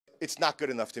it's not good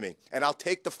enough to me. And I'll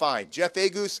take the fine. Jeff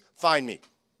Agus, fine me.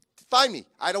 Fine me.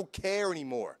 I don't care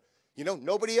anymore. You know,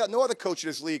 no other coach in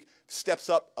this league steps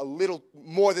up a little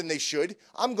more than they should.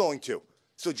 I'm going to.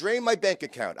 So drain my bank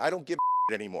account. I don't give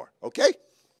a anymore. Okay?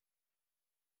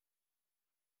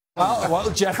 Well,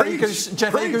 Jeff Agus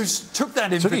took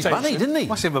that invitation. Took his money, didn't he?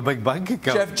 Must have a big bank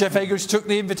account. Jeff Agus took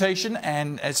the invitation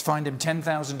and has fined him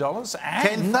 $10,000.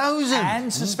 $10,000?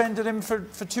 And suspended him for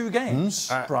 2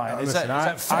 games, Brian. Is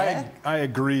that fair? I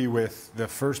agree with the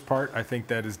first part. I think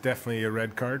that is definitely a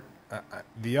red card.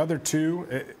 The other two,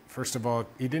 first of all,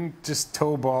 he didn't just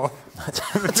toe ball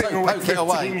everything away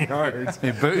 15 yards.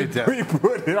 He booted it. He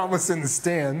put it almost in the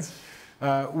stands.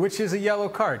 Which is a yellow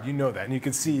card, you know that, and you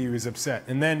could see he was upset.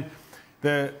 And then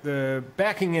the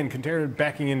backing in, compared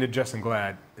backing into Justin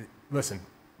Glad, listen,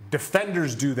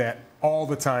 defenders do that all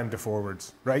the time to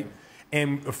forwards, right?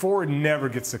 And a forward never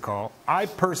gets the call. I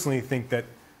personally think that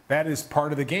that is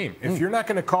part of the game. If you're not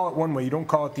going to call it one way, you don't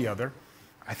call it the other.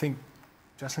 I think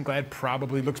Justin Glad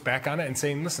probably looks back on it and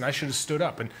saying, listen, I should have stood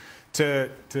up. And to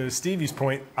Stevie's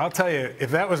point, I'll tell you, if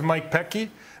that was Mike Petke,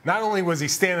 not only was he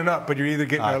standing up, but you're either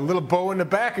getting a little bow in the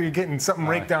back or you're getting something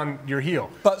raked down your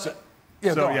heel. But,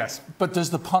 yes. But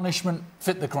does the punishment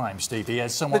fit the crime, Stevie?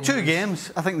 As someone the 2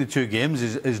 games, I think the 2 games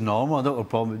is normal. I don't have a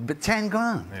problem. But 10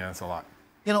 grand. Yeah, that's a lot.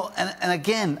 You know, and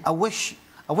again, I wish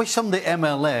somebody at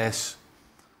MLS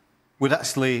would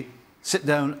actually sit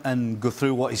down and go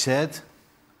through what he said.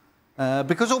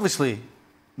 Because obviously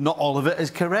not all of it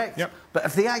is correct. Yep. But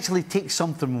if they actually take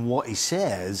something from what he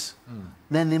says,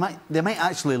 then they might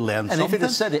actually learn something. And if he'd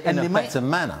have said it in a better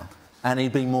manner, and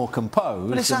he'd be more composed.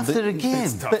 But it's after a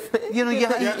game. But you know,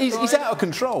 he's out of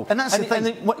control. And that's the thing.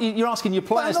 And you're asking your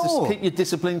players to keep your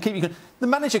discipline, the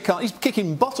manager can't. He's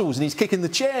kicking bottles and he's kicking the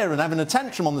chair and having a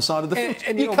tantrum on the side of the field.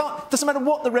 And you can't. Doesn't matter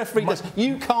what the referee does.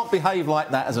 You can't behave like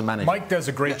that as a manager. Mike does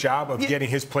a great job of getting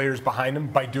his players behind him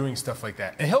by doing stuff like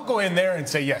that. And he'll go in there and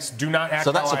say, yes, do not act.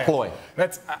 So that's a ploy.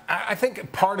 I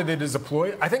think part of it is a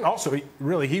ploy. I think also,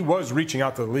 he was reaching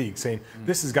out to the league saying,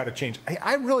 this has got to change.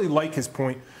 I really like his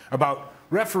point about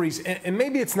referees, and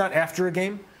maybe it's not after a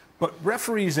game, but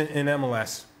referees in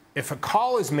MLS, if a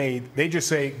call is made, they just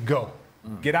say, go.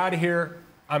 Get out of here.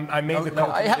 I made the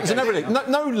call. It happens in every league.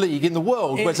 No league in the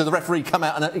world where the referee come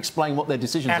out and explain what their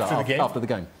decisions are after the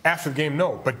game. After the game,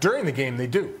 no. But during the game, they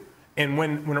do. And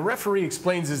when a referee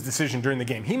explains his decision during the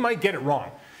game, he might get it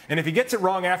wrong. And if he gets it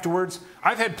wrong afterwards,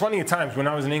 I've had plenty of times when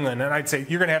I was in England, and I'd say,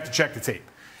 you're going to have to check the tape.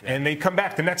 And they'd come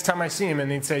back the next time I see him, and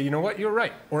they'd say, you know what, you're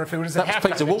right. Or if it was a half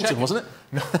Peter Walton, wasn't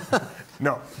it?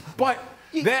 No. But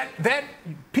that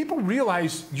people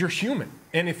realize you're human.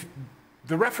 And if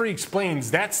the referee explains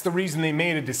that's the reason they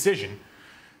made a decision,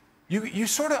 you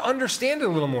sort of understand it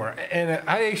a little more. And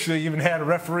I actually even had a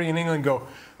referee in England go,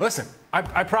 listen,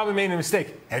 I probably made a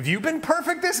mistake. Have you been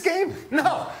perfect this game?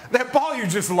 No. That ball you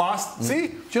just lost, see?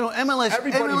 Do you know,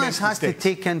 MLS has to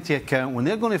take into account when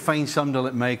they're going to find somebody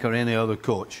like Mike or any other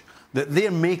coach, that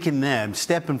they're making them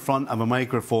step in front of a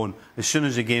microphone as soon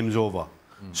as the game's over.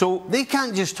 So they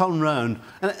can't just turn around,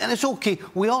 and it's okay.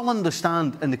 We all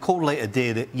understand in the cold light of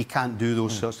day that you can't do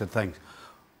those sorts of things.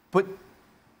 But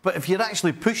if you're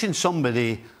actually pushing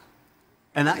somebody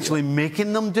and actually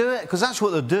making them do it, because that's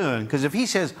what they're doing. Because if he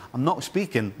says, I'm not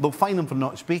speaking, they'll fine him for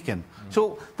not speaking.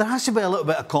 So there has to be a little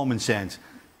bit of common sense.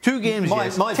 2 games,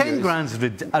 yes. 10 grand's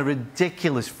a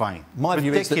ridiculous fine. My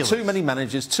view is that too many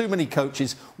managers, too many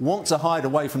coaches want to hide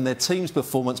away from their team's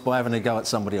performance by having a go at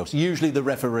somebody else, usually the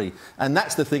referee. And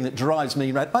that's the thing that drives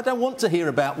me mad. I don't want to hear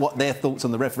about what their thoughts on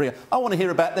the referee are. I want to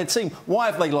hear about their team. Why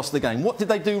have they lost the game? What did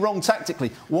they do wrong tactically?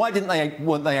 Why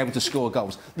weren't they able to score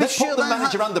goals? Let's put the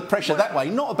manager under pressure that way,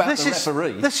 not about the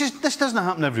referee. This doesn't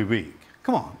happen every week.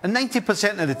 Come on. And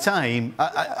 90% of the time,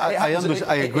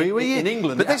 I agree with you. In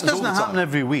England, but this doesn't happen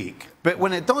every week. But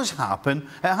when it does happen,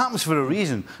 it happens for a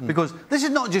reason. Because this is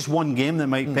not just one game that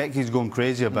Mike Petke's going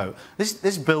crazy about.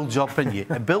 This builds up in you.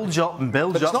 It builds up and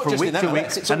builds up from week to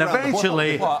week. And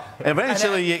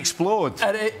eventually you explode.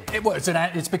 And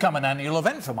it's become an annual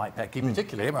event for Mike Petke,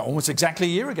 particularly. Almost exactly a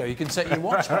year ago. You can set your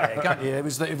watch by it, can't you? It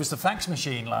was the fax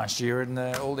machine last year. And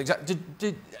all the exact...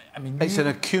 It's an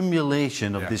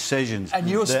accumulation of decisions. And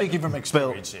you're speaking from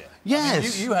experience here.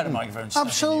 Yes. You had a microphone.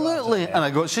 Absolutely. And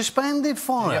I got suspended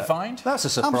for it. Did you get fined? That's a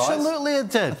surprise. Absolutely it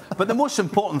did. But the most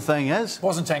important thing is... It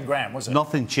wasn't 10 grand, was it?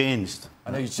 Nothing changed.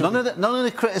 I know none of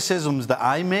the criticisms that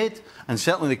I made, and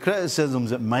certainly the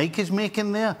criticisms that Mike is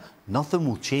making there, nothing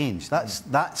will change. That's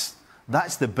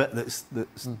the bit that's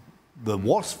the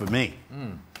worst for me.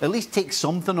 At least take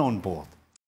something on board.